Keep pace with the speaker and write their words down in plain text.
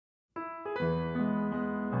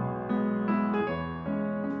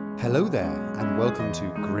Hello there, and welcome to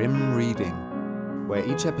Grim Reading, where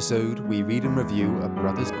each episode we read and review a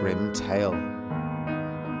Brothers Grimm tale.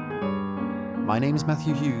 My name is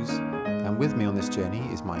Matthew Hughes, and with me on this journey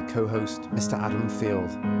is my co-host, Mr. Adam Field.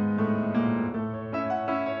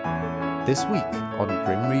 This week on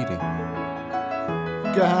Grim Reading,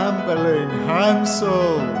 Gambling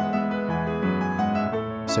Hansel!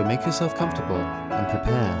 So make yourself comfortable and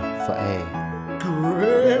prepare for a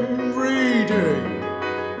Grim Reading!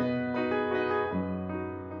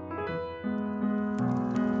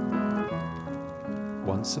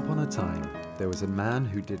 Once upon a time, there was a man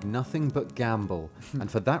who did nothing but gamble,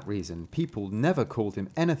 and for that reason, people never called him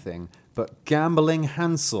anything but Gambling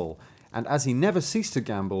Hansel. And as he never ceased to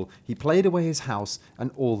gamble, he played away his house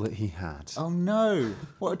and all that he had. Oh no,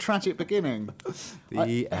 what a tragic beginning.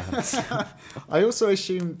 The end. I also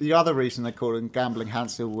assumed the other reason they called him Gambling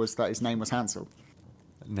Hansel was that his name was Hansel.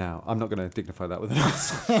 Now, I'm not going to dignify that with an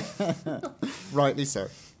answer. Rightly so.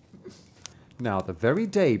 Now, the very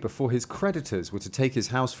day before his creditors were to take his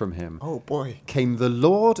house from him, Oh boy. came the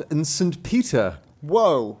Lord and St. Peter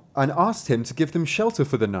Whoa. and asked him to give them shelter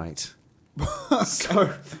for the night.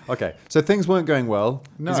 So things weren't going well.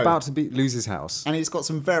 No. He's about to lose his house. And he's got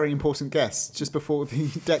some very important guests just before the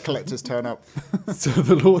debt collectors turn up. So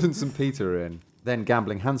the Lord and St. Peter are in. Then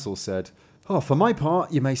Gambling Hansel said, "Oh, for my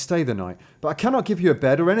part, you may stay the night, but I cannot give you a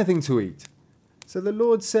bed or anything to eat." So the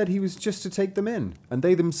Lord said he was just to take them in, and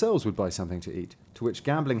they themselves would buy something to eat, to which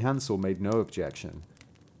Gambling Hansel made no objection.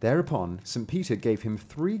 Thereupon St. Peter gave him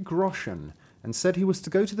 3 groschen, and said he was to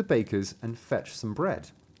go to the baker's and fetch some bread.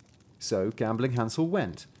 So Gambling Hansel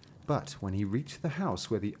went, but when he reached the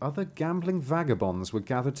house where the other gambling vagabonds were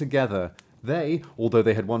gathered together, they, although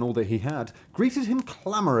they had won all that he had, greeted him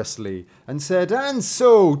clamorously, and said, "And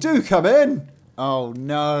so, do come in!" Oh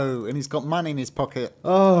no, and he's got money in his pocket.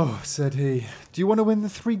 "Oh," said he, "do you want to win the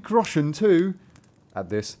 3 groschen too?" At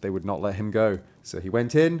this, they would not let him go, so he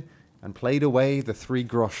went in and played away the 3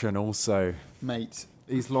 groschen also. Mate.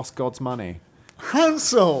 He's lost God's money.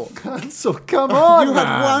 Hansel! Hansel, come on, You man!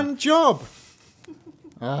 had one job!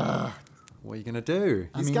 What are you going to do?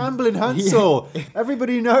 He's mean, Gambling Hansel.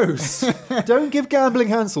 Everybody knows. Don't give Gambling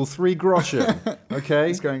Hansel 3 groschen, okay?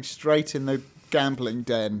 He's going straight in the gambling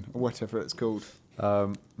den, or whatever it's called.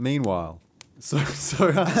 Meanwhile, so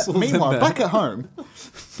Hansel's Meanwhile, in there. back at home,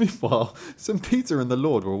 Meanwhile, St. Peter and the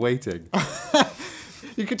Lord were waiting.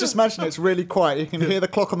 you could just imagine it's really quiet. You can hear the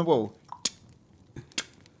clock on the wall.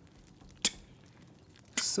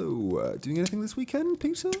 So, doing anything this weekend,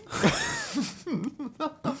 Peter?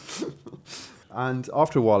 And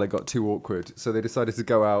after a while, it got too awkward, so they decided to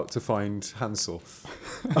go out to find Hansel.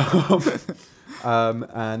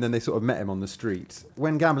 And then they sort of met him on the street.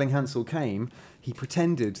 When Gambling Hansel came, he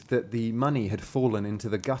pretended that the money had fallen into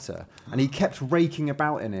the gutter, and he kept raking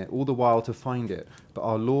about in it all the while to find it. But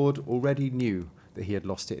our Lord already knew that he had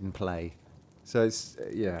lost it in play. So it's,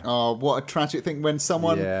 yeah. Oh, what a tragic thing when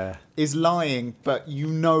someone Yeah. is lying, but you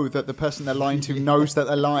know that the person they're lying to knows that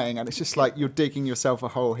they're lying, and it's just like you're digging yourself a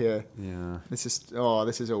hole here. Yeah. This is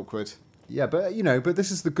awkward. Yeah, but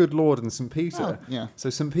this is the good Lord and St. Peter. Oh, yeah. So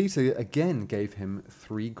St. Peter again gave him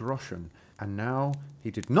 3 groschen, and now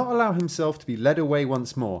he did not allow himself to be led away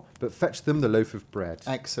once more, but fetched them the loaf of bread.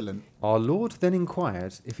 Excellent. Our Lord then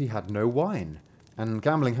inquired if he had no wine, and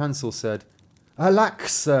Gambling Hansel said, "Alack,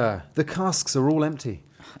 sir, the casks are all empty."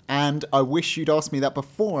 And I wish you'd asked me that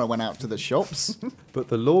before I went out to the shops. But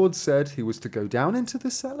the Lord said he was to go down into the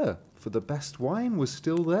cellar, for the best wine was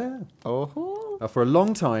still there. Oh. Now, for a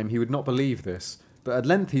long time he would not believe this, but at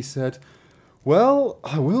length he said, "Well,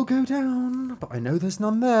 I will go down, but I know there's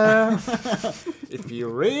none there." If you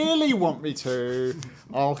really want me to,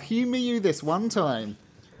 I'll humour you this one time.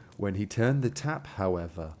 When he turned the tap,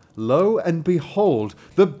 however, lo and behold,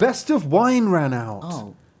 the best of wine ran out.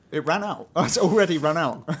 Oh, it ran out. Oh, it's already run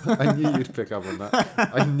out. I knew you'd pick up on that.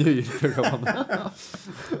 I knew you'd pick up on that.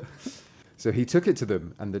 So he took it to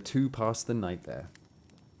them, and the 2 passed the night there.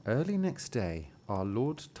 Early next day, our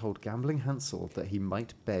Lord told Gambling Hansel that he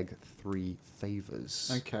might beg 3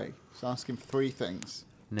 favours. Okay, so asking for 3 things.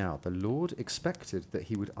 Now, the Lord expected that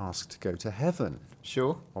he would ask to go to heaven,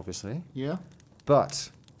 Sure. obviously. Yeah.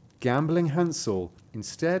 But Gambling Hansel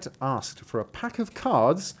instead asked for a pack of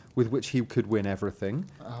cards with which he could win everything,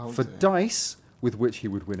 Oh, for dear. dice with which he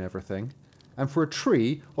would win everything, and for a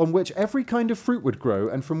tree on which every kind of fruit would grow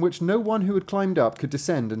and from which no one who had climbed up could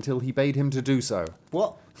descend until he bade him to do so.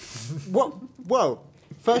 What? What? Well,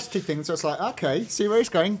 first 2 things, I was like, okay, see where he's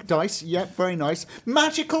going. Dice, yep, very nice.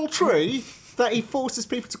 Magical tree that he forces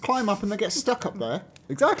people to climb up and they get stuck up there.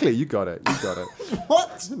 Exactly, you got it, you got it.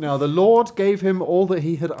 What? Now the Lord gave him all that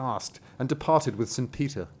he had asked, and departed with St.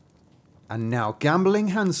 Peter. And now Gambling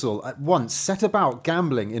Hansel at once set about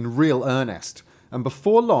gambling in real earnest. And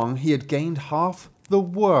before long, he had gained half the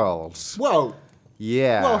world. Whoa.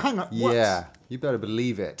 Yeah. Whoa, hang on, what? Yeah. You better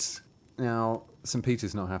believe it. Now, St.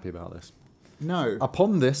 Peter's not happy about this. No.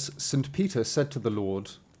 Upon this, St. Peter said to the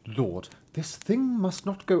Lord, Lord, this thing must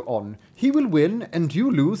not go on. He will win, and you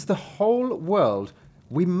lose the whole world.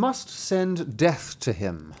 We must send death to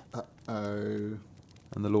him. Uh-oh.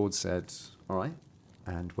 And the Lord said, all right.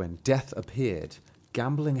 And when death appeared,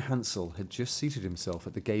 Gambling Hansel had just seated himself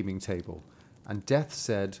at the gaming table. And death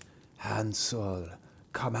said, Hansel,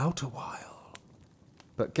 come out a while.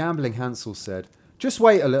 But Gambling Hansel said, just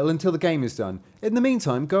wait a little until the game is done. In the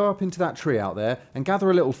meantime, go up into that tree out there and gather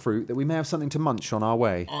a little fruit that we may have something to munch on our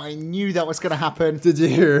way. I knew that was going to happen. Did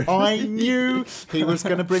you? I knew he was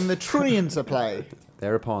going to bring the tree into play.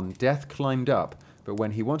 Thereupon, Death climbed up, but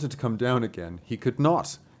when he wanted to come down again, he could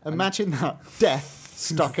not. Imagine that. Death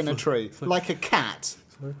stuck in a tree. Like a cat.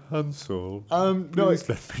 Hansel. No, please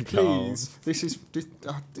let me down. please. This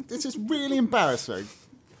is really embarrassing.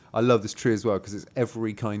 I love this tree as well because it's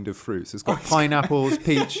every kind of fruit. So it's got pineapples,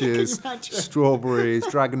 peaches, Can you imagine? strawberries,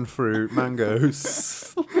 dragon fruit,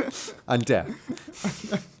 mangoes, and death.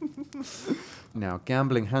 Now,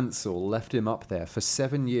 Gambling Hansel left him up there for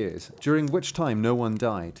 7 years, during which time no one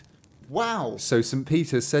died. Wow. So St.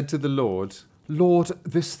 Peter said to the Lord, Lord,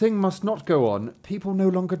 this thing must not go on. People no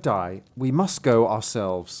longer die. We must go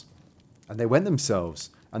ourselves. And they went themselves,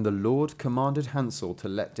 and the Lord commanded Hansel to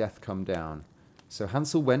let death come down. So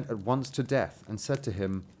Hansel went at once to Death and said to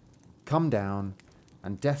him, come down.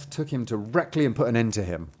 And Death took him directly and put an end to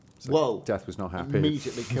him. So Whoa. Death was not happy.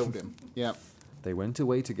 Immediately killed him. Yeah. They went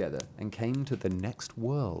away together and came to the next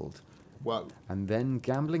world. Whoa. And then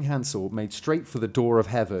Gambling Hansel made straight for the door of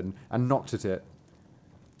heaven and knocked at it.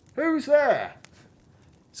 Who's there?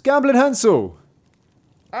 It's Gambling Hansel.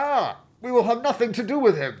 Ah, we will have nothing to do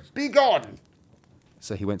with him. Be gone.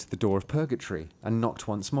 So he went to the door of purgatory and knocked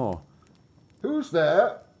once more. Who's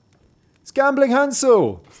there? It's Gambling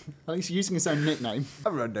Hansel. At least using his own nickname.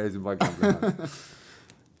 Everyone knows him by Gambling Hansel.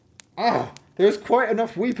 Ah, there's quite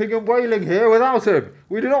enough weeping and wailing here without him.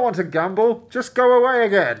 We do not want to gamble. Just go away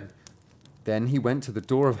again. Then he went to the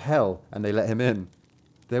door of hell and they let him in.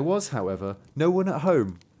 There was, however, no one at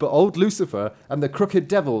home but old Lucifer and the crooked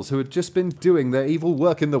devils who had just been doing their evil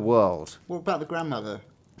work in the world. What about the grandmother?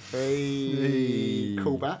 Hey.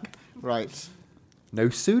 Callback. Right. No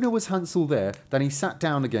sooner was Hansel there than he sat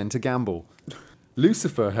down again to gamble.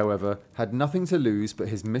 Lucifer, however, had nothing to lose but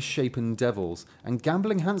his misshapen devils, and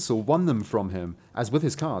Gambling Hansel won them from him, as with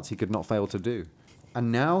his cards he could not fail to do.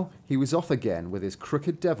 And now he was off again with his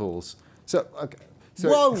crooked devils.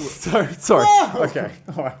 Whoa! Sorry. Whoa! Okay,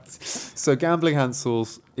 all right. So Gambling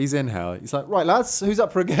Hansel's, he's in hell. He's like, right, lads, who's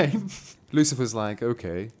up for a game? Lucifer's like,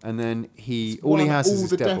 okay. And then all he won has all is his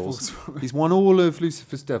the devils. devils. He's won all of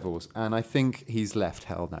Lucifer's devils, and I think he's left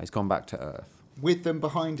hell now. He's gone back to Earth. With them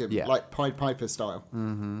behind him, Yeah. like Pied Piper style.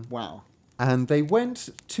 Mm-hmm. Wow. And they went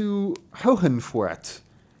to Hohenfuert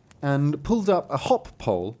and pulled up a hop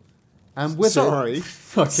pole, and with Sorry.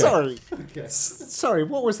 it... Okay. Sorry. Sorry,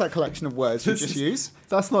 what was that collection of words you just used?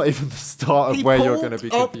 That's not even the start of He where you're pulled going to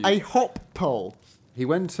be up confused. a hop pole. He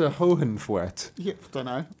went to Hohenfuert. Yeah, don't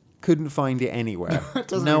know. Couldn't find it anywhere. It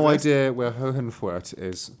doesn't No exist. idea where Hohenfuert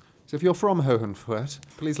is. So if you're from Hohenfuert,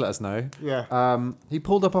 please let us know. Yeah. He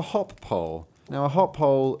pulled up a hop pole. Now a hop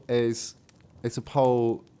pole it's a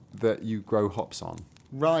pole that you grow hops on.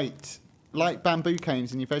 Right. Like bamboo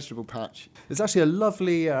canes in your vegetable patch. There's actually a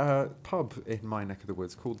lovely pub in my neck of the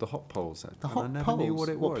woods called the Hop Poles. The and Hop I never knew Poles? what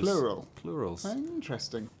it What, was. plural? Plurals.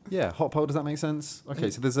 Interesting. Yeah, hop pole. Does that make sense? Okay,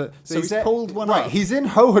 so there's a. So he's there- pulled one right, up. he's in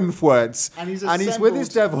Hohenfuert And he's with his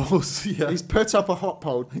assembled- devils. Yeah. He's put up a hop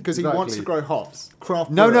pole because he wants to Exactly. grow hops.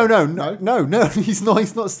 Craft No. brewer. No. He's not.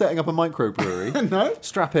 He's not setting up a microbrewery. No?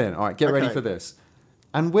 Strap in. All right, get ready Okay. for this.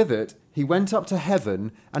 And with it, he went up to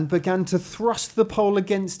heaven and began to thrust the pole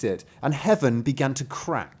against it, and heaven began to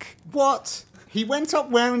crack. What? He went up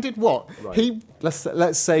where and did what? Right. He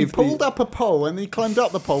Let's save pulled up a pole and he climbed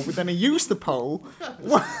up the pole, but then he used the pole.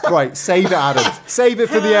 Right, save it, Adam. Save it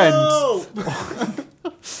for the end. Help!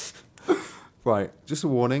 Right, just a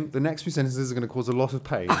warning. The next few sentences are going to cause a lot of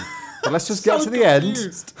pain. But let's just get So to the end,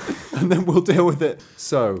 confused. and then we'll deal with it.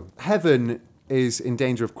 So, heaven is in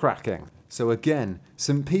danger of cracking. So again,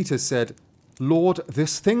 St. Peter said, Lord,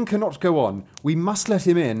 this thing cannot go on. We must let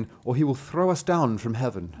him in, or he will throw us down from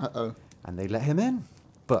heaven. Uh-oh. And they let him in.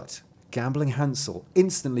 But Gambling Hansel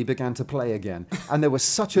instantly began to play again, and there was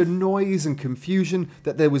such a noise and confusion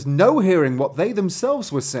that there was no hearing what they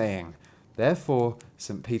themselves were saying. Therefore,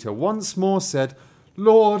 St. Peter once more said,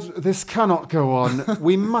 Lord, this cannot go on.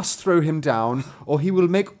 We must throw him down, or he will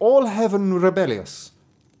make all heaven rebellious.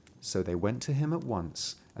 So they went to him at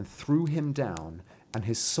once and threw him down, and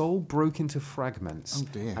his soul broke into fragments Oh,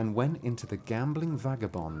 dear. and went into the gambling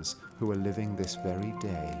vagabonds who are living this very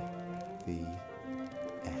day. The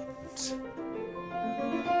end.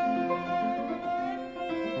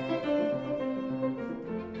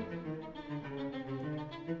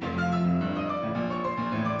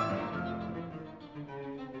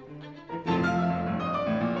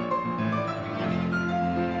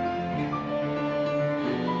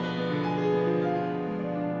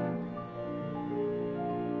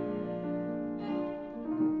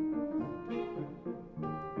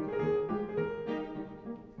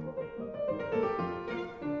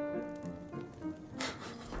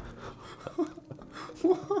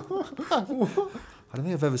 I don't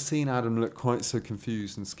think I've ever seen Adam look quite so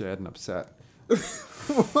confused and scared and upset.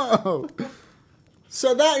 Whoa.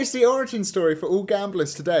 So that is the origin story for all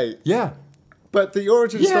gamblers today. Yeah. But the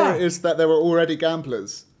origin Yeah. story is that there were already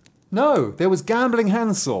gamblers. No, there was Gambling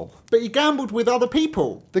Hansel. But he gambled with other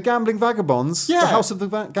people. The Gambling Vagabonds. Yeah. The House of the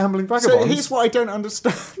Gambling Vagabonds. So here's what I don't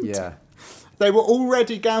understand. Yeah. They were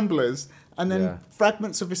already gamblers, and then Yeah.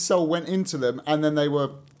 fragments of his soul went into them, and then they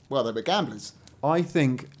were gamblers. I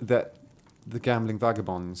think that the Gambling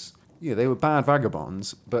Vagabonds, they were bad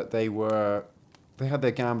vagabonds, but they had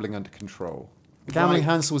their gambling under control. Gambling Right.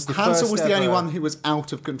 Hansel was the Hansel first was the only ever- one who was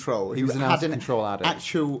out of control. He was an had out-of-control addict.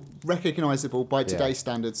 actual, recognisable by today's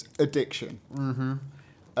standards, addiction.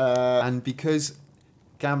 And because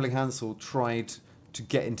Gambling Hansel tried to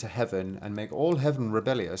get into heaven and make all heaven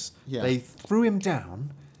rebellious, Yeah. they threw him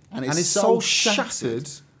down, And and his his soul soul shattered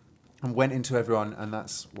and went into everyone, and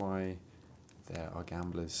that's why there are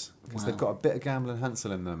gamblers. Because Wow. they've got a bit of Gambling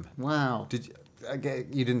Hansel in them. Wow.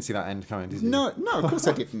 You didn't see that end coming, did you? No, of course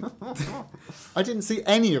I didn't. I didn't see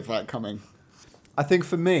any of that coming. I think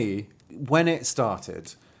for me, when it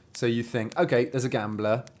started, so you think, okay, there's a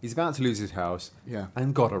gambler, he's about to lose his house, Yeah.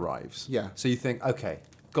 and God arrives. Yeah. So you think, okay,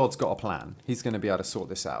 God's got a plan. He's going to be able to sort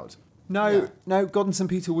this out. Yeah. No, God and St.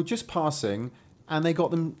 Peter were just passing, and they got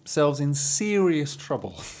themselves in serious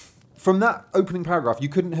trouble. From that opening paragraph, you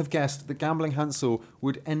couldn't have guessed that Gambling Hansel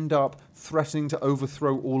would end up threatening to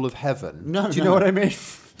overthrow all of heaven. No, Do you no. know what I mean?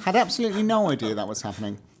 Had absolutely no idea that was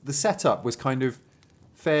happening. The setup was kind of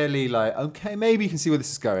fairly like, okay, maybe you can see where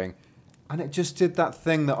this is going. And it just did that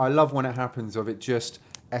thing that I love when it happens, of it just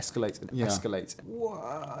escalates and Yeah. escalates.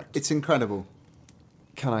 What? It's incredible.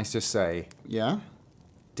 Can I just say, Yeah?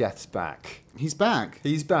 Death's back. He's back.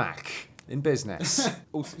 He's back in business.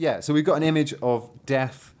 Also, yeah, so we've got an image of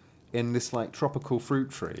Death in this like tropical fruit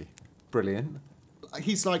tree. Brilliant.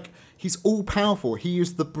 He's all powerful. He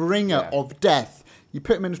is the bringer Yeah. of death. You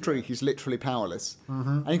put him in a tree, he's literally powerless.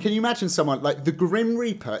 Mm-hmm. And can you imagine someone like the Grim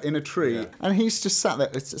Reaper in a tree, Yeah. and he's just sat there?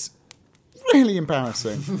 It's just really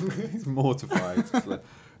embarrassing. He's mortified. It's like,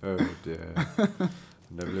 oh dear.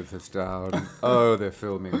 Never lived this down. Oh, they're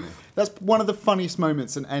filming me. That's one of the funniest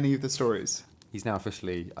moments in any of the stories. He's now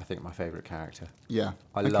officially, I think, my favourite character. Yeah.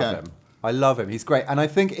 I love him. I love him. He's great. And I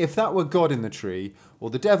think if that were God in the tree or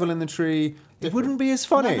the devil in the tree, it wouldn't be as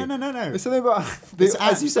funny. No. So they've got, It's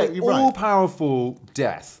as you say, absolutely right. all-powerful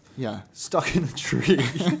Death Yeah. stuck in a tree.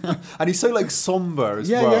 And he's so like somber as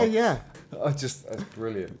Yeah, well. yeah. That's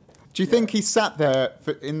brilliant. Do you think he sat there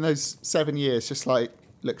in those 7 years, just like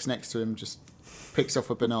looks next to him, just picks off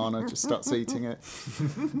a banana, just starts eating it?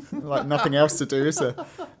 Like nothing else to do, is there?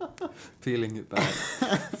 Peeling it back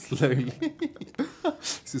slowly.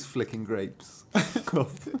 He's just flicking grapes.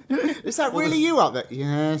 Is that really you up there?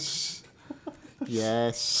 Yes.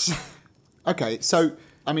 Yes. Okay, so,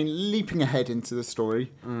 I mean, leaping ahead into the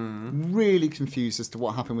story, really confused as to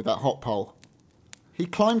what happened with that hot pole. He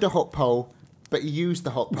climbed a hot pole, but he used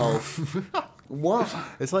the hot pole. What?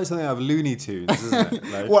 It's like something out of Looney Tunes, isn't it?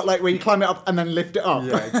 Like, What, like where you climb it up and then lift it up?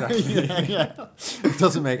 Yeah, exactly. yeah. It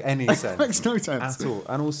doesn't make any sense. Makes no sense. At all.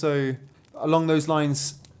 And also, along those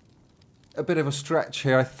lines, a bit of a stretch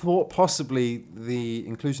here. I thought possibly the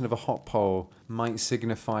inclusion of a hot pole might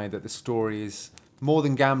signify that the story is more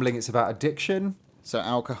than gambling, it's about addiction. So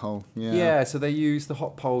alcohol, yeah. Yeah, so they use the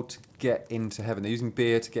hot pole to get into heaven. They're using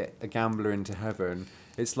beer to get a gambler into heaven.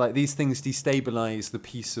 It's like these things destabilise the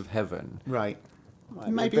peace of heaven. Right. Might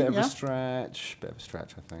be Maybe, a bit of yeah. a stretch. Bit of a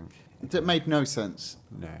stretch, I think. That made no sense.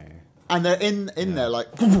 No. And they're in there like,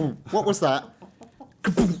 what was that?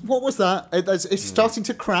 What was that? It's starting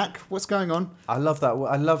to crack. What's going on? I love that.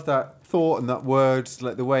 I love that thought and that word,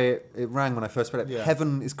 like the way it rang when I first read it. Yeah.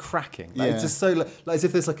 Heaven is cracking. Like, Yeah. It's just so like as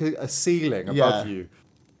if there's like a ceiling above Yeah. you.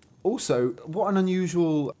 Also, what an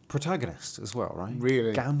unusual protagonist as well, right?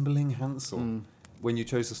 Really. Gambling Hansel. when you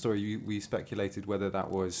chose the story, we speculated whether that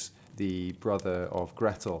was the brother of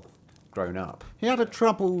Gretel grown up. He had a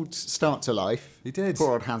troubled start to life. He did.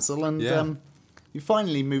 Poor old Hansel, and Yeah. he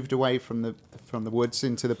finally moved away from the woods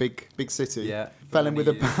into the big city. Yeah. Fell in with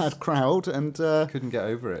a Many years. bad crowd, and Couldn't get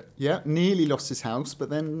over it. nearly lost his house. But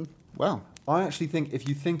then, well, I actually think if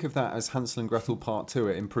you think of that as Hansel and Gretel Part 2,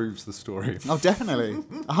 it improves the story. oh, definitely,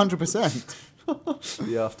 100%.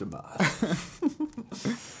 The aftermath.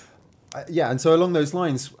 And so along those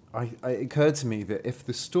lines, it occurred to me that if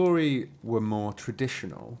the story were more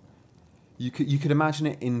traditional, you could imagine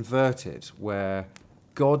it inverted, where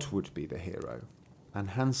God would be the hero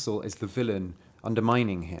and Hansel is the villain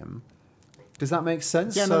undermining him. Does that make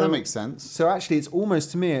sense? Yeah, no, that makes sense. So actually, it's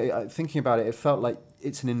almost, to me, thinking about it, it felt like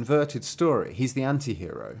it's an inverted story. He's the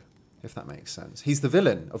anti-hero, if that makes sense. He's the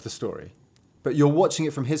villain of the story. But you're watching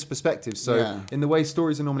it from his perspective. So Yeah. in the way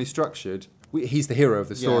stories are normally structured, he's the hero of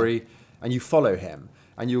the story, and you follow him.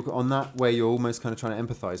 And on that way, you're almost kind of trying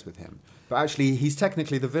to empathise with him. But actually, he's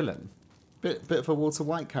technically the villain. Bit of a Walter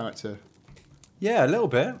White character. Yeah, a little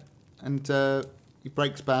bit. And he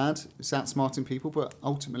breaks bad, is outsmarting people, but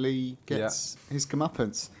ultimately gets his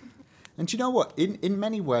comeuppance. And do you know what? In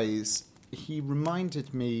many ways, he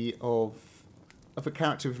reminded me of a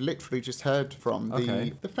character we've literally just heard from,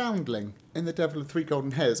 the Foundling in The Devil of Three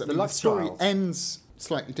Golden Hairs. I mean, the story Luxtrials. ends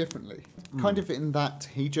slightly differently. Kind of in that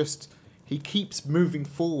he keeps moving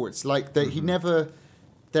forwards, like that he never...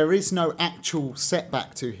 There is no actual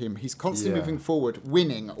setback to him. He's constantly moving forward,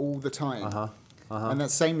 winning all the time. And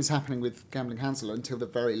that same is happening with Gambling Hansel until the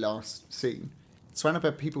very last scene. Surrounded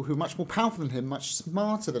by people who are much more powerful than him, much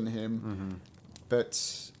smarter than him.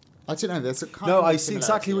 But I don't know, there's a kind of... No, I see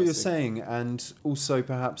exactly what you're similarity, saying. And also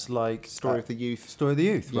perhaps like... Story of the Youth. Story of the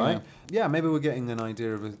Youth, Yeah. right? Yeah, maybe we're getting an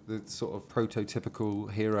idea of the sort of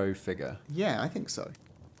prototypical hero figure. Yeah, I think so.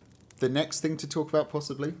 The next thing to talk about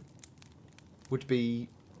possibly would be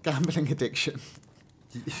gambling addiction.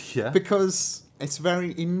 Yeah. Because it's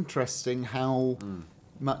very interesting how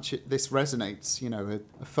much this resonates. You know,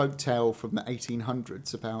 a folk tale from the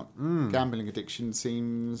 1800s about gambling addiction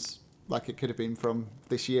seems like it could have been from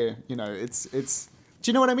this year. You know, it's. Do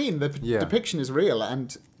you know what I mean? The depiction is real,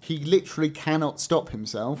 and he literally cannot stop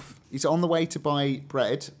himself. He's on the way to buy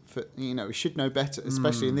bread. He should know better,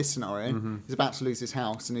 especially in this scenario. He's about to lose his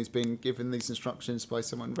house, and he's been given these instructions by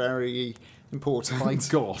someone very important. My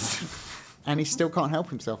God. And he still can't help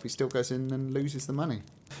himself. He still goes in and loses the money.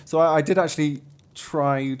 So I did actually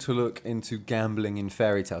try to look into gambling in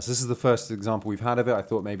fairy tales. This is the first example we've had of it. I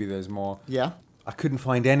thought maybe there's more. Yeah. I couldn't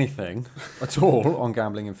find anything at all on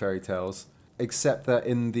gambling in fairy tales, except that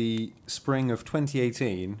in the spring of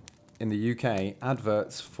 2018, in the UK,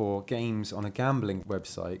 adverts for games on a gambling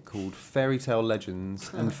website called Fairy Tale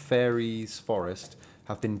Legends and Fairies Forest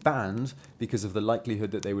have been banned because of the likelihood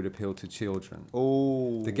that they would appeal to children.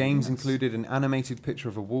 Oh. The games included an animated picture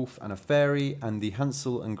of a wolf and a fairy, and the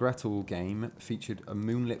Hansel and Gretel game featured a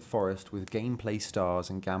moonlit forest with gameplay stars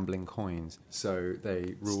and gambling coins. So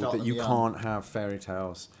they ruled Start that them you young. can't have fairy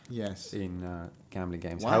tales Yes. in gambling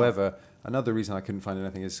games. Wow. However, another reason I couldn't find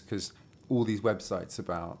anything is because all these websites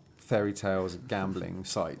about fairy tales and gambling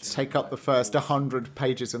sites. Take up the first 100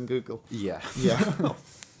 pages on Google. Yeah. Yeah.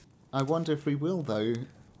 I wonder if we will, though,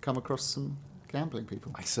 come across some gambling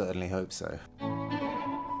people. I certainly hope so.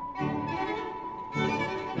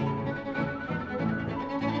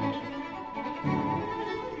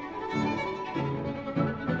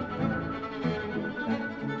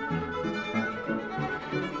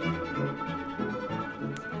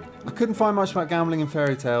 I couldn't find much about gambling in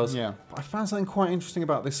fairy tales. Yeah. But I found something quite interesting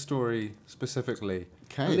about this story specifically.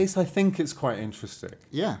 Okay. At least I think it's quite interesting.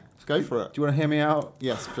 Yeah, go for it. Do you want to hear me out?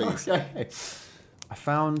 Yes, please. Okay. I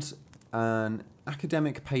found an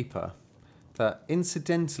academic paper that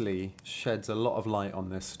incidentally sheds a lot of light on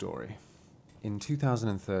this story. In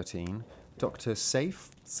 2013, Dr.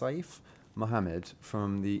 Saif Mohammed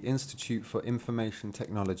from the Institute for Information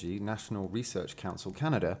Technology, National Research Council,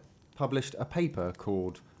 Canada, published a paper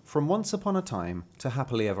called From Once Upon a Time to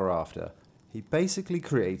Happily Ever After. He basically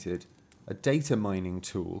created a data mining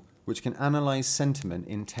tool which can analyze sentiment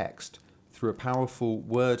in text through a powerful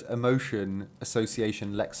word-emotion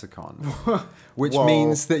association lexicon, which Whoa.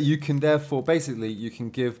 means that you can therefore, basically, you can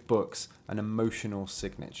give books an emotional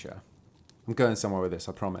signature. I'm going somewhere with this,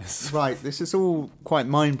 I promise. Right, this is all quite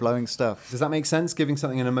mind-blowing stuff. Does that make sense, giving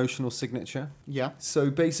something an emotional signature? Yeah. So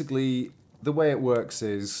basically, the way it works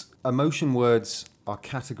is emotion words are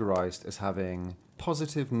categorized as having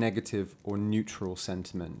positive, negative, or neutral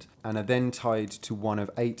sentiment, and are then tied to one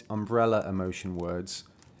of 8 umbrella emotion words,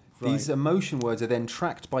 These emotion words are then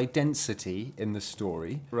tracked by density in the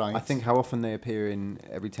story. Right. I think how often they appear in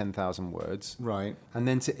every 10,000 words. Right. And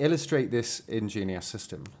then to illustrate this ingenious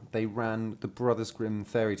system, they ran the Brothers Grimm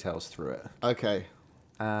fairy tales through it. Okay.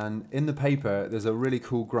 And in the paper, there's a really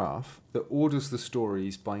cool graph that orders the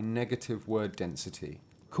stories by negative word density.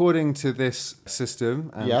 According to this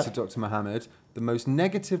system and Yeah. to Dr. Mohammed, the most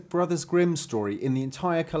negative Brothers Grimm story in the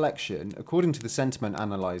entire collection, according to the sentiment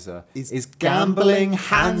analyzer, is Gambling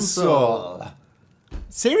Hansel.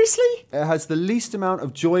 Seriously? It has the least amount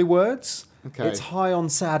of joy words. Okay. It's high on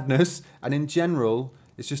sadness, and in general,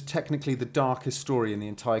 it's just technically the darkest story in the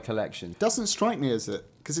entire collection. Doesn't strike me as it,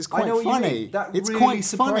 because it's I quite know what you funny. mean. That It's really quite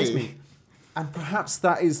surprised funny. me, and perhaps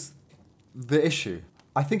that is the issue.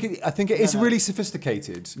 I think it is really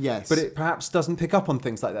sophisticated. Yes. But it perhaps doesn't pick up on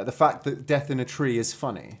things like that. The fact that death in a tree is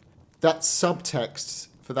funny. That subtext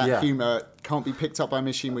for that Yeah. humour can't be picked up by a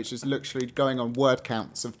machine which is literally going on word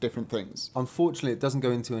counts of different things. Unfortunately, it doesn't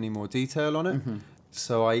go into any more detail on it.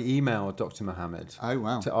 So I emailed Dr. Mohammed Oh,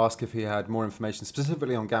 wow. to ask if he had more information,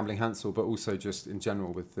 specifically on Gambling Hansel, but also just in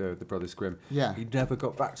general with the Brothers Grimm. Yeah. He never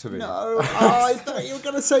got back to me. No, I thought you were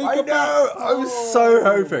going to say I goodbye. know. I was so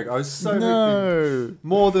hoping. I was so hoping. No.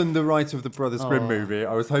 More than the writer of the Brothers Grimm movie,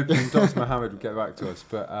 I was hoping Dr. Mohammed would get back to us.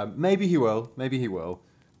 But maybe he will. Maybe he will.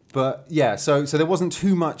 But yeah, so there wasn't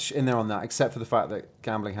too much in there on that, except for the fact that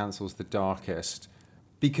Gambling Hansel's the darkest.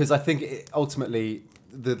 Because I think ultimately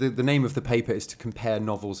the name of the paper is to compare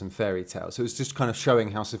novels and fairy tales. So it's just kind of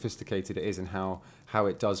showing how sophisticated it is and how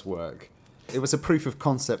it does work. It was a proof of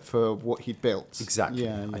concept for what he'd built. Exactly.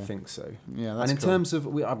 Yeah, I yeah. think so. Yeah, that's and in cool. terms of,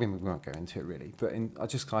 we won't go into it really, but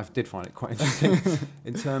I did find it quite interesting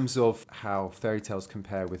in terms of how fairy tales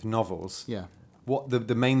compare with novels. Yeah. What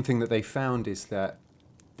the main thing that they found is that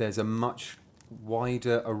there's a much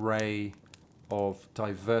wider array of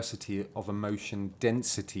diversity of emotion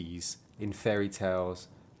densities in fairy tales.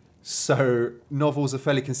 So novels are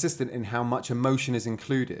fairly consistent in how much emotion is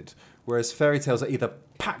included, whereas fairy tales are either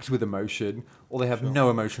packed with emotion or they have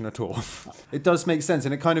no emotion at all. It does make sense,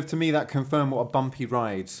 and it kind of, to me, that confirmed what a bumpy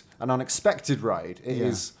ride, an unexpected ride it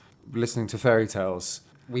is listening to fairy tales.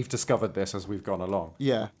 We've discovered this as we've gone along.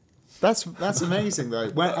 Yeah. That's amazing, though.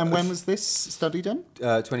 When was this study done?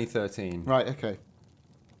 2013. Right, okay.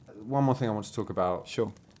 One more thing I want to talk about.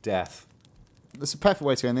 Sure. Death. That's a perfect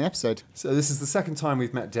way to end the episode. So this is the second time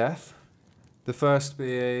we've met Death. The first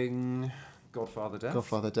being Godfather Death.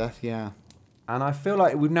 Godfather Death, yeah. And I feel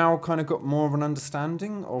like we've now kind of got more of an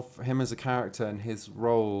understanding of him as a character and his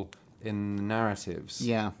role in the narratives.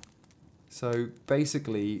 Yeah. So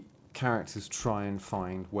basically, characters try and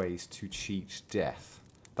find ways to cheat death.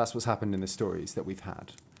 That's what's happened in the stories that we've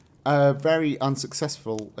had. A very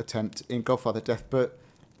unsuccessful attempt in Godfather Death, but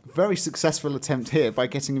very successful attempt here by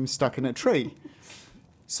getting him stuck in a tree.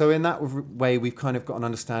 So in that way, we've kind of got an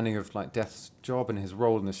understanding of like Death's job and his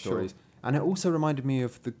role in the stories. Sure. And it also reminded me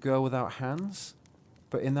of The Girl Without Hands,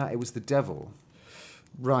 but in that it was the devil.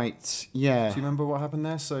 Right, yeah. Do you remember what happened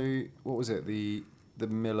there? So what was it? The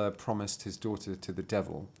miller promised his daughter to the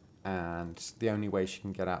devil, and the only way she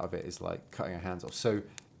can get out of it is like cutting her hands off. So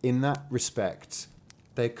in that respect,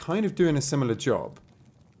 they're kind of doing a similar job,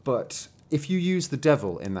 but if you use the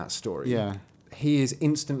devil in that story, Yeah. he is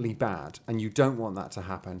instantly bad, and you don't want that to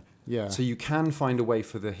happen. Yeah. So you can find a way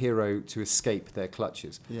for the hero to escape their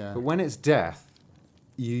clutches. Yeah. But when it's death,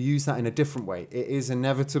 you use that in a different way. It is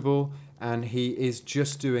inevitable, and he is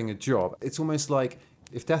just doing a job. It's almost like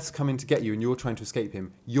if death's coming to get you and you're trying to escape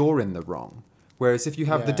him, you're in the wrong. Whereas if you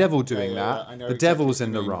have the Yeah. devil doing Yeah, that, I know the exactly devil's what in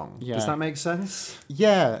you the mean. wrong. Yeah. Does that make sense?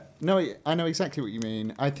 Yeah, no, I know exactly what you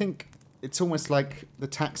mean. I think it's almost like the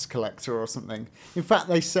tax collector or something. In fact,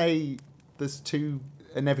 they say there's two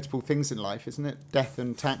inevitable things in life, isn't it? Death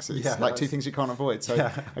and taxes, Yeah, like two that's- things you can't avoid. So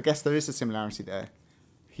Yeah. I guess there is a similarity there.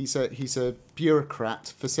 He's a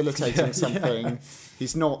bureaucrat facilitating something.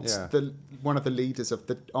 He's not Yeah. one of the leaders of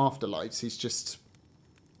the afterlives. He's just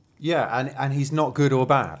Yeah, and he's not good or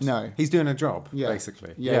bad. No. He's doing a job, Yeah.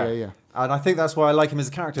 basically. Yeah. And I think that's why I like him as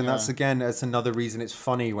a character, and that's, Yeah. again, that's another reason it's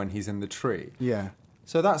funny when he's in the tree. yeah.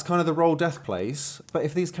 So that's kind of the role death plays. But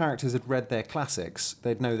if these characters had read their classics,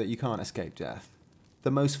 they'd know that you can't escape death.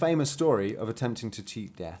 The most famous story of attempting to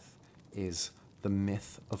cheat death is the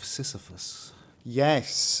myth of Sisyphus.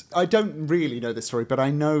 Yes. I don't really know the story, but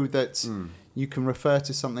I know that you can refer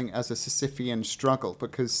to something as a Sisyphean struggle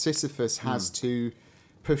because Sisyphus has to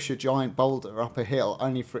push a giant boulder up a hill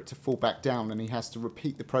only for it to fall back down, and he has to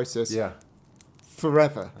repeat the process Yeah.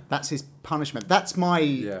 forever. That's his punishment. That's my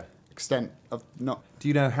Yeah. extent of not... Do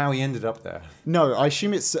you know how he ended up there? No, I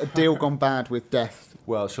assume it's a deal gone bad with death.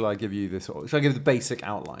 Well, shall I give you this? Shall I give the basic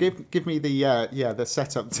outline? Give me the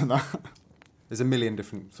setup to that. There's a million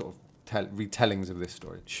different sort of retellings of this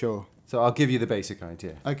story. Sure. So I'll give you the basic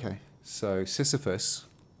idea. Okay. So Sisyphus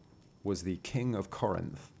was the king of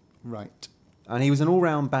Corinth, Right. and he was an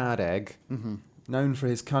all-round bad egg, Mm-hmm. known for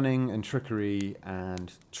his cunning and trickery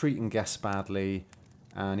and treating guests badly,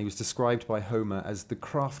 and he was described by Homer as the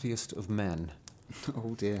craftiest of men.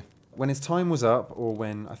 Oh dear. When his time was up, or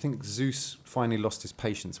when I think Zeus finally lost his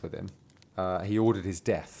patience with him, he ordered his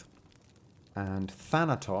death. And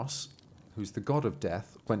Thanatos, who's the god of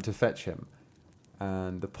death, went to fetch him.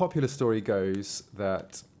 And the popular story goes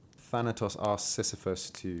that Thanatos asked Sisyphus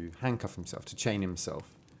to handcuff himself, to chain himself.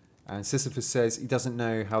 And Sisyphus says he doesn't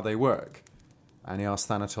know how they work. And he asks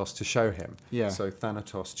Thanatos to show him. Yeah. So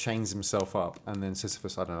Thanatos chains himself up, and then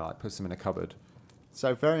Sisyphus, I don't know, like puts him in a cupboard.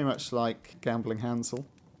 So very much like Gambling Hansel.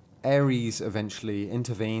 Ares eventually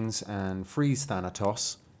intervenes and frees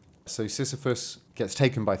Thanatos. So Sisyphus gets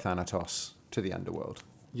taken by Thanatos to the underworld.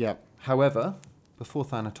 Yep. However, before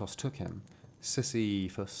Thanatos took him,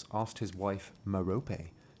 Sisyphus asked his wife Merope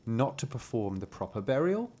not to perform the proper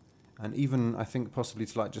burial, and even, I think, possibly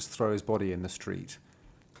to like just throw his body in the street.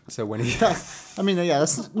 So when he... I mean, yeah,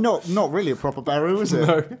 that's not really a proper burial, is it?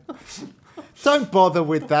 No. Don't bother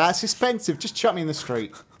with that. It's expensive. Just chuck me in the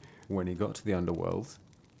street. When he got to the underworld,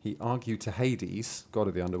 he argued to Hades, god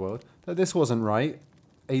of the underworld, that this wasn't right.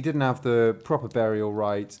 He didn't have the proper burial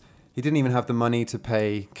right. He didn't even have the money to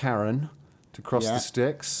pay Charon to cross Yeah. the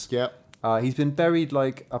Styx. Yep. He's been buried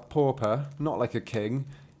like a pauper, not like a king.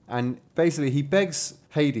 And basically, he begs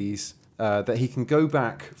Hades that he can go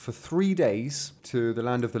back for 3 days to the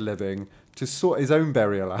land of the living to sort his own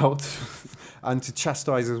burial out and to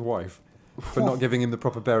chastise his wife for not giving him the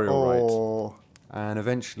proper burial right. Oh. And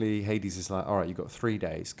eventually, Hades is like, all right, you've got 3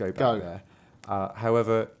 days, go back Go. there.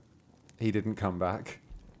 However, he didn't come back.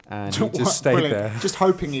 And he What? just stayed Brilliant. there. Just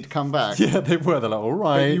hoping he'd come back. Yeah, they were. They're like, all But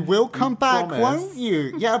right. you will come back, promise." won't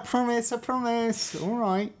you? Yeah, I promise. All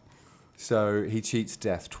right. So he cheats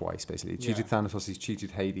death twice, basically. He cheated Yeah. Thanatos, he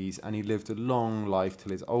cheated Hades, and he lived a long life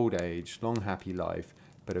till his old age, long happy life,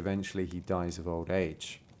 but eventually he dies of old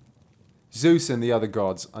age. Zeus and the other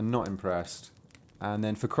gods are not impressed, and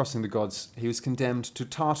then for crossing the gods, he was condemned to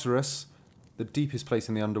Tartarus, the deepest place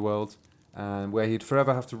in the underworld, and where he'd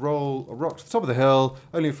forever have to roll a rock to the top of the hill,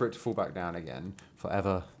 only for it to fall back down again,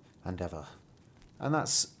 forever and ever. And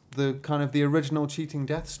that's the kind of the original cheating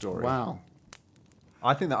death story. Wow.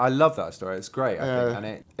 I think that I love that story. It's great, I think,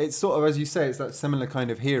 and it's sort of, as you say, it's that similar kind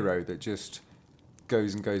of hero that just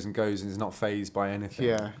goes and goes and goes and is not fazed by anything.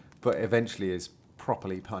 Yeah. But eventually is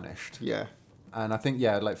properly punished. Yeah. And I think,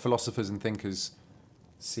 yeah, like philosophers and thinkers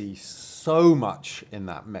see so much in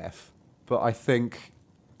that myth, but I think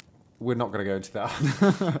we're not going to go into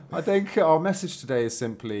that. I think our message today is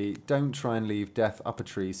simply don't try and leave death up a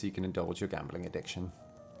tree so you can indulge your gambling addiction.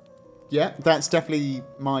 Yeah, that's definitely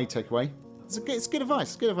my takeaway. It's good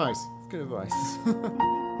advice. Good advice. It's good advice.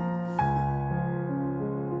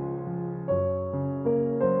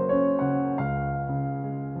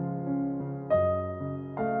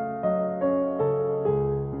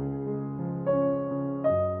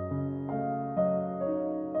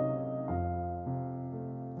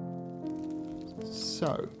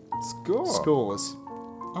 So, Score. scores.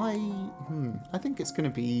 I think it's going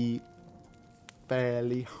to be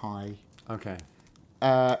fairly high. Okay.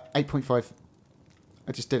 8.5.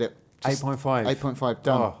 I just did it. 8.5. 8.5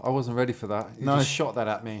 done. Oh, I wasn't ready for that. You No. just shot that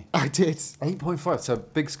at me. I did. 8.5, so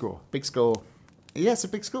big score. Big score. Yeah, it's a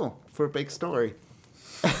big score for a big story.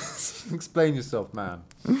 Explain yourself, man.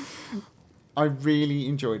 I really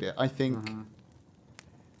enjoyed it. I think.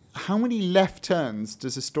 How many left turns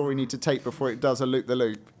does a story need to take before it does a loop the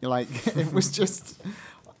loop? Like, it was just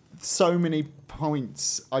so many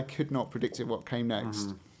points. I could not predict what came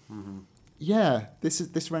next. Yeah,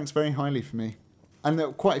 this ranks very highly for me. And there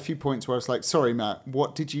were quite a few points where I was like, sorry, Matt,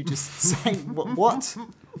 what did you just say? What?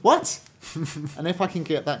 What? And if I can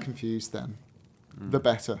get that confused, then the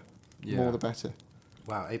better. Yeah. More the better.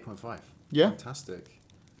 Wow, 8.5. Yeah? Fantastic.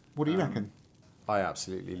 What do you reckon? I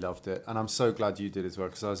absolutely loved it. And I'm so glad you did as well,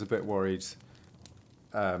 because I was a bit worried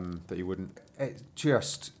that you wouldn't. It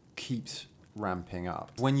just keeps ramping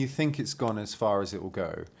up. When you think it's gone as far as it will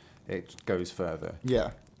go, it goes further.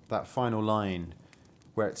 Yeah. That final line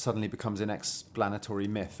where it suddenly becomes an explanatory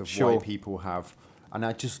myth of Sure. why people have, and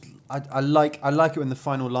I like it when the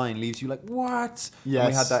final line leaves you like, what? And we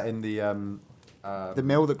Yes. had that in The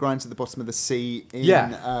mill that grinds at the bottom of the sea in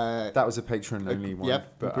that was a Patreon only one.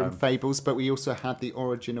 Yep, but Grimm Fables, but we also had the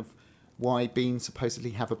origin of why beans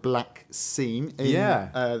supposedly have a black seam in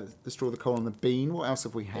Yeah. the straw, the coal, and the bean. What else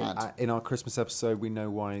have we had? In our Christmas episode, we know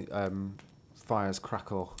why fires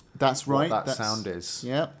crackle. That's right. What that that's, sound is.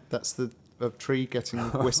 Yeah, that's the tree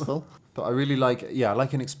getting wistful. But I really like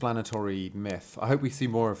an explanatory myth. I hope we see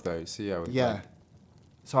more of those. So yeah. Yeah.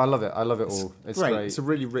 So I love it. I love it all. It's great. It's a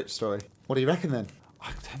really rich story. What do you reckon then?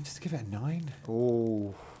 I'm tempted to give it a 9.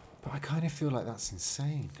 Oh, But I kind of feel like that's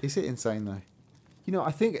insane. is it insane though? You know,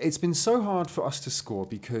 I think it's been so hard for us to score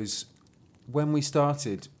because when we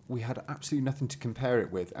started, we had absolutely nothing to compare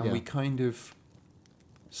it with. And Yeah. we kind of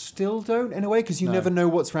still don't, in a way, because you No. never know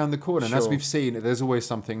what's around the corner. And as Sure. we've seen, there's always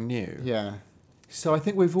something new. Yeah. So I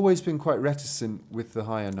think we've always been quite reticent with the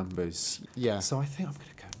higher numbers. Yeah. So I think I'm going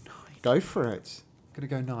to go 9. Go for it. I'm going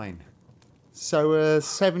to go 9. So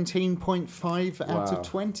 17.5 out Wow. of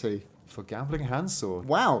 20. For Gambling Handsaw.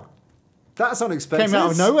 Wow. That's unexpected. Came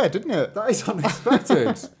out of nowhere, didn't it? That is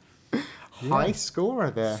unexpected. High Yeah.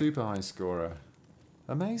 scorer there. Super high scorer.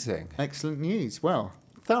 Amazing. Excellent news. Well,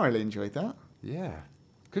 thoroughly enjoyed that. Yeah.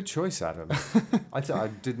 Good choice, Adam. I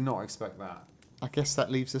did not expect that. I guess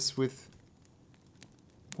that leaves us with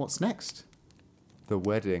what's next. The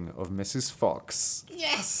Wedding of Mrs. Fox.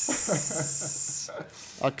 Yes!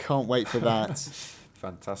 I can't wait for that.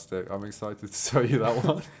 Fantastic. I'm excited to tell you that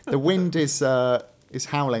one. The wind is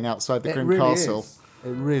howling outside the Grim Castle. Is. It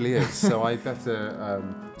really is. So I better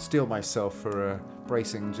steel myself for a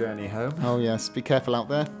bracing journey home. Oh yes, be careful out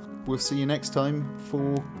there. We'll see you next time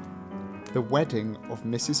for The Wedding of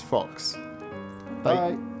Mrs. Fox.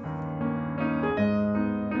 Bye.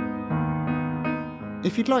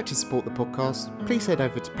 If you'd like to support the podcast, please head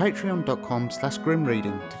over to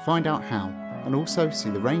patreon.com/grimreading to find out how, and also see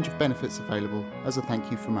the range of benefits available as a thank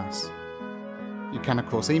you from us. You can of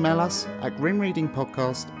course email us at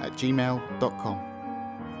grimreadingpodcast@gmail.com.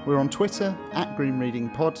 We're on Twitter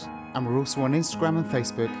 @grimreadingpod, and we're also on Instagram and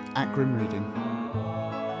Facebook @grimreading.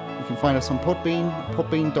 You can find us on Podbean,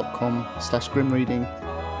 podbean.com/grimreading,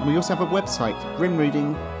 and we also have a website,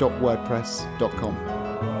 grimreading.wordpress.com.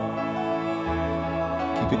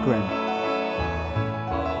 Keep it grim.